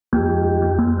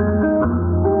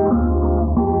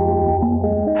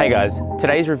Hey guys,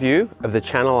 today's review of the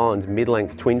Channel Islands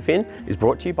mid-length twin fin is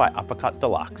brought to you by Uppercut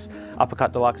Deluxe.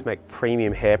 Uppercut Deluxe make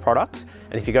premium hair products,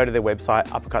 and if you go to their website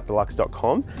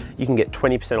uppercutdeluxe.com, you can get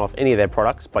 20% off any of their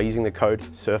products by using the code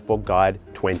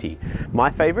SurfboardGuide20.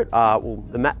 My favorite are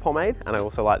the matte pomade, and I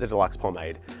also like the deluxe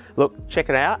pomade. Look, check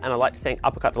it out, and I'd like to thank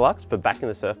Uppercut Deluxe for backing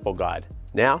the Surfboard Guide.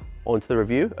 Now, on to the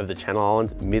review of the Channel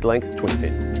Islands mid-length twin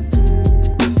fin.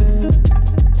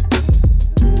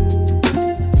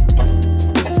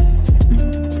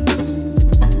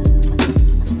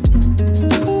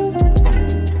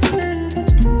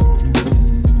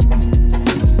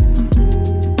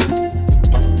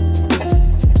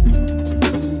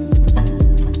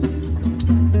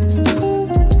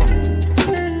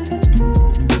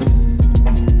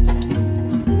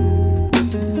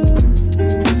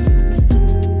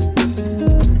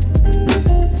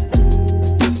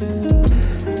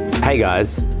 Hey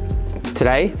guys,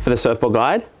 today for the Surfboard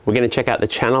Guide, we're going to check out the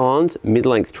Channel Islands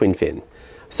mid-length twin fin.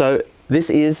 So this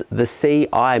is the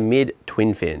CI mid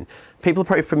twin fin. People are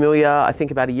pretty familiar. I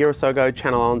think about a year or so ago,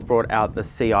 Channel Islands brought out the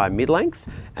CI mid-length,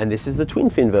 and this is the twin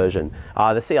fin version.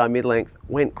 The CI mid-length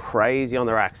went crazy on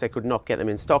the racks. They could not get them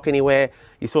in stock anywhere.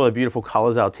 You saw the beautiful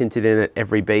colors they were tinted in at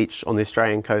every beach on the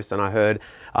Australian coast, and I heard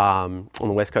on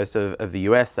the west coast of the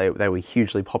US, they were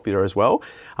hugely popular as well.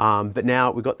 But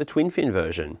now we've got the twin fin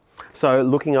version. So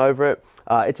looking over it,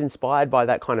 it's inspired by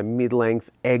that kind of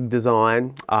mid-length egg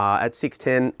design at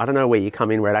 6'10". I don't know where you come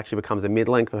in where it actually becomes a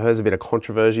mid-length. I've heard a bit of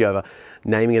controversy over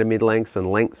naming it a mid-length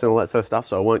and lengths and all that sort of stuff,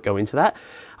 so I won't go into that.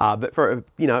 But for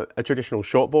a traditional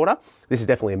shortboarder, this is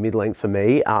definitely a mid-length for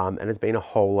me, and it's been a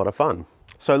whole lot of fun.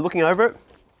 So looking over it,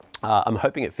 I'm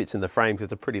hoping it fits in the frame because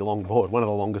it's a pretty long board, one of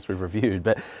the longest we've reviewed,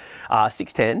 but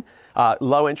 6'10",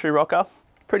 low entry rocker,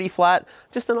 pretty flat,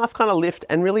 just enough kind of lift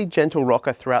and really gentle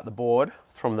rocker throughout the board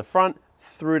from the front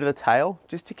through to the tail,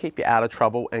 just to keep you out of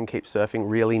trouble and keep surfing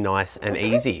really nice and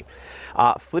easy.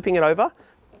 Flipping it over,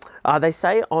 they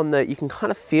say you can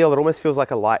kind of feel, it almost feels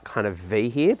like a light kind of V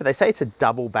here, but they say it's a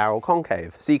double barrel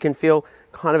concave. So you can feel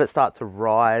kind of it start to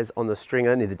rise on the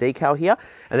stringer near the decal here,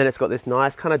 and then it's got this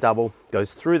nice kind of double,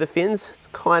 goes through the fins, it's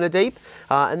kind of deep,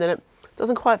 and then it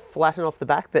doesn't quite flatten off the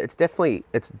back, but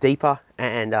it's deeper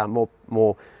and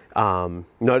more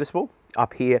noticeable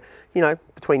up here,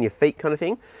 between your feet kind of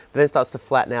thing. But then it starts to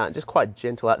flatten out and just quite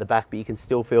gentle at the back, but you can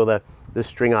still feel the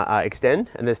stringer extend,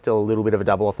 and there's still a little bit of a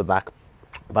double off the back,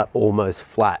 but almost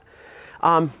flat.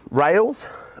 Rails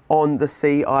on the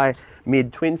CI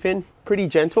mid twin fin, pretty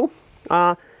gentle,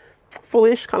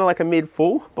 fullish, kind of like a mid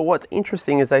full. But what's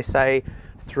interesting is they say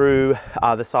through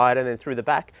the side and then through the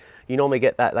back, you normally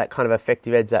get that kind of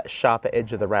effective edge, that sharper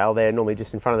edge of the rail there, normally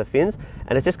just in front of the fins,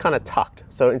 and it's just kind of tucked.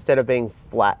 So instead of being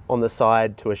flat on the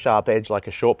side to a sharp edge like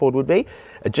a shortboard would be,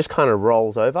 it just kind of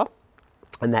rolls over,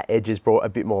 and that edge is brought a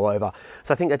bit more over.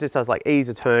 So I think that just does like ease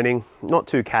of turning, not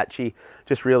too catchy,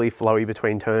 just really flowy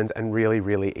between turns and really,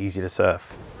 really easy to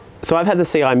surf. So I've had the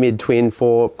CI mid twin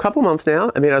for a couple of months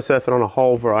now. I mean, I surf it on a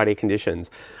whole variety of conditions.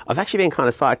 I've actually been kind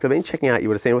of psyched. I've been checking out, you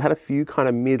would have seen, we've had a few kind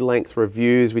of mid-length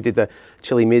reviews. We did the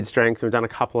Chili mid strength, we've done a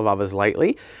couple of others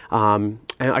lately. And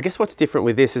I guess what's different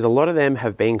with this is a lot of them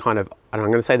have been kind of, and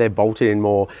I'm going to say they're bolted in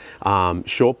more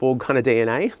shortboard kind of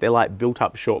DNA. They're like built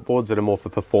up shortboards that are more for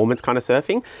performance kind of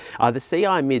surfing. The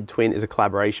CI mid twin is a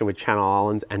collaboration with Channel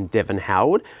Islands and Devon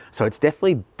Howard. So it's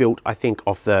definitely built, I think,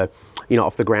 off the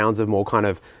grounds of more kind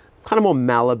of more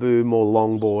Malibu, more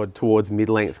longboard towards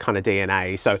mid-length kind of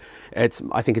DNA. So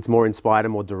I think it's more inspired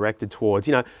and more directed towards,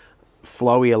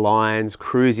 flowier lines,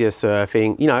 cruisier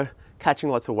surfing, catching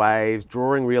lots of waves,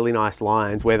 drawing really nice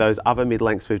lines, where those other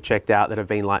mid-lengths we've checked out that have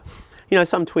been like,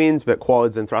 some twins, but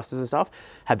quads and thrusters and stuff,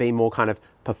 have been more kind of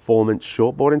performance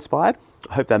shortboard inspired.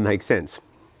 I hope that makes sense.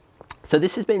 So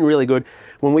this has been really good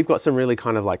when we've got some really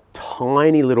kind of like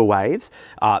tiny little waves.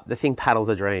 The thing paddles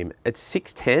a dream. It's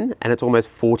 6'10" and it's almost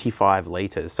 45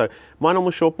 liters. So my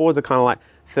normal shortboards are kind of like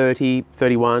 30,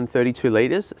 31, 32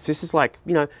 liters. So this is like,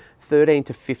 13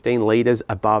 to 15 liters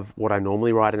above what I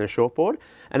normally ride in a shortboard.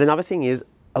 And another thing is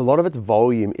a lot of its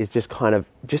volume is just kind of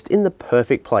just in the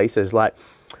perfect places. Like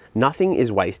nothing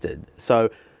is wasted. So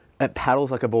it paddles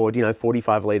like a board,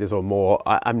 45 liters or more.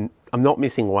 I'm not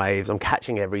missing waves. I'm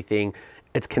catching everything.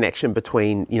 It's connection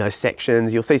between,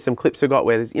 sections. You'll see some clips I've got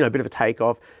where there's, a bit of a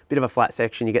takeoff, bit of a flat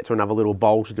section. You get to another little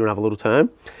bowl to do another little turn,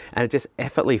 and it just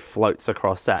effortlessly floats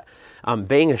across that.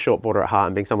 Being a shortboarder at heart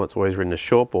and being someone that's always ridden a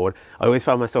shortboard, I always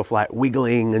found myself like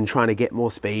wiggling and trying to get more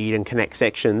speed and connect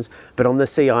sections. But on the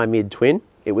CI mid twin,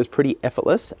 it was pretty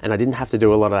effortless and I didn't have to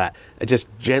do a lot of that. It just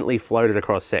gently floated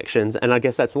across sections, and I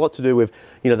guess that's a lot to do with,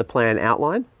 you know, the plan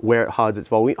outline, where it holds its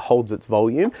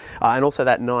volume, and also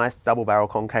that nice double barrel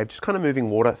concave, just kind of moving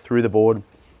water through the board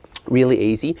really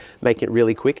easy, making it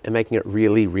really quick and making it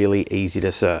really, really easy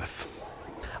to surf.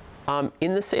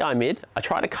 In the CI Mid, I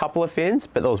tried a couple of fins,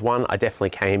 but there was one I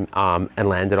definitely came and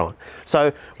landed on.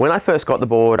 So when I first got the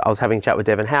board, I was having a chat with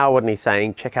Devon Howard, and he's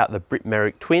saying, check out the Britt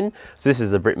Merrick twin. So this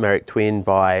is the Britt Merrick twin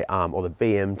by, or the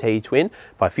BMT twin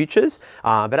by Futures.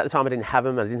 But at the time I didn't have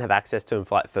them, and I didn't have access to them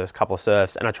for like the first couple of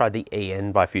surfs, and I tried the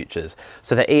EN by Futures.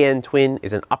 So the EN twin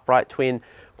is an upright twin,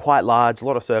 quite large, a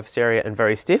lot of surface area and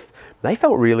very stiff. They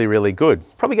felt really, really good.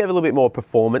 Probably gave a little bit more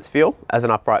performance feel as an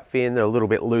upright fin. They're a little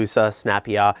bit looser,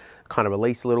 snappier, kind of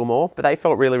release a little more, but they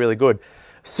felt really, really good.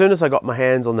 As soon as I got my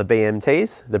hands on the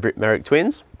BMTs, the Britt Merrick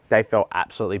twins, they felt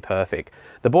absolutely perfect.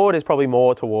 The board is probably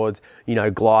more towards, you know,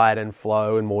 glide and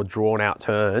flow and more drawn out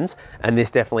turns, and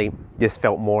this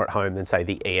felt more at home than say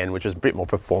the EN, which was a bit more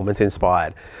performance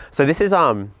inspired. So this is,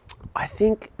 I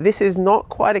think this is not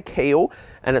quite a keel,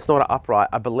 and it's not an upright.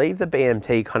 I believe the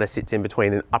BMT kind of sits in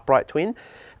between an upright twin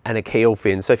and a keel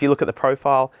fin. So if you look at the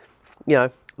profile, you know,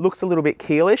 looks a little bit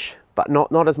keelish, but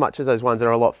not as much as those ones that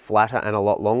are a lot flatter and a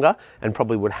lot longer and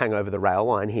probably would hang over the rail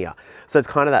line here. So it's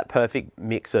kind of that perfect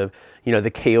mix of, you know, the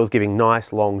keels giving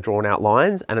nice, long, drawn out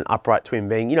lines, and an upright twin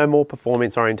being, you know, more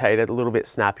performance orientated, a little bit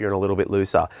snappier and a little bit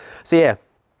looser. So yeah,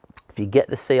 if you get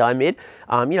the CI Mid,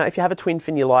 you know, if you have a twin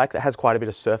fin you like that has quite a bit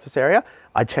of surface area,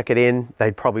 I'd check it in.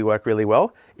 They'd probably work really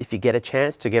well. If you get a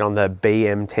chance to get on the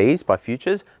BMTs by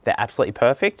Futures, they're absolutely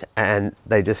perfect, and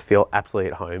they just feel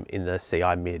absolutely at home in the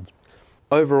CI Mid.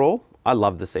 Overall, I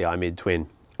love the CI Mid twin.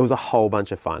 It was a whole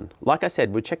bunch of fun. Like I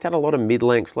said, we checked out a lot of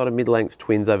mid-length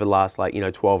twins over the last, like, you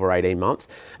know, 12 or 18 months.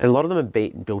 And a lot of them are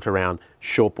built around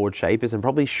shortboard shapers and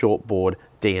probably shortboard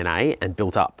DNA and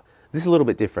built up. This is a little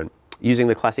bit different. Using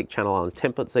the classic Channel Islands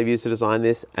templates they've used to design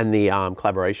this, and the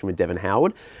collaboration with Devon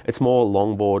Howard, it's more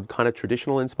longboard, kind of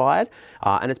traditional inspired,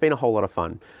 and it's been a whole lot of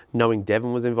fun. Knowing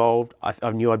Devon was involved,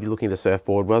 I knew I'd be looking at the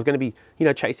surfboard where I was going to be, you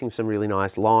know, chasing some really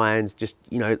nice lines, just,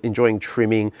 you know, enjoying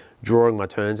trimming, drawing my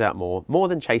turns out more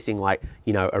than chasing, like,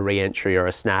 you know, a re-entry or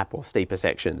a snap or steeper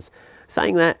sections.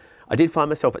 Saying that, I did find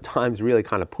myself at times really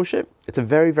kind of push it. It's a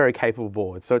very, very capable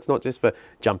board. So it's not just for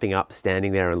jumping up,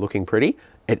 standing there and looking pretty.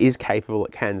 It is capable,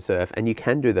 it can surf, and you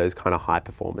can do those kind of high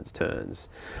performance turns.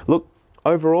 Look,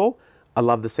 overall, I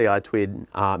love the CI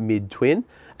Mid twin,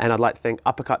 and I'd like to thank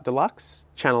Uppercut Deluxe,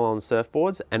 Channel Islands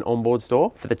Surfboards and Onboard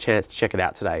Store for the chance to check it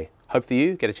out today. Hope for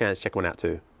you get a chance to check one out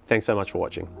too. Thanks so much for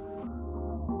watching.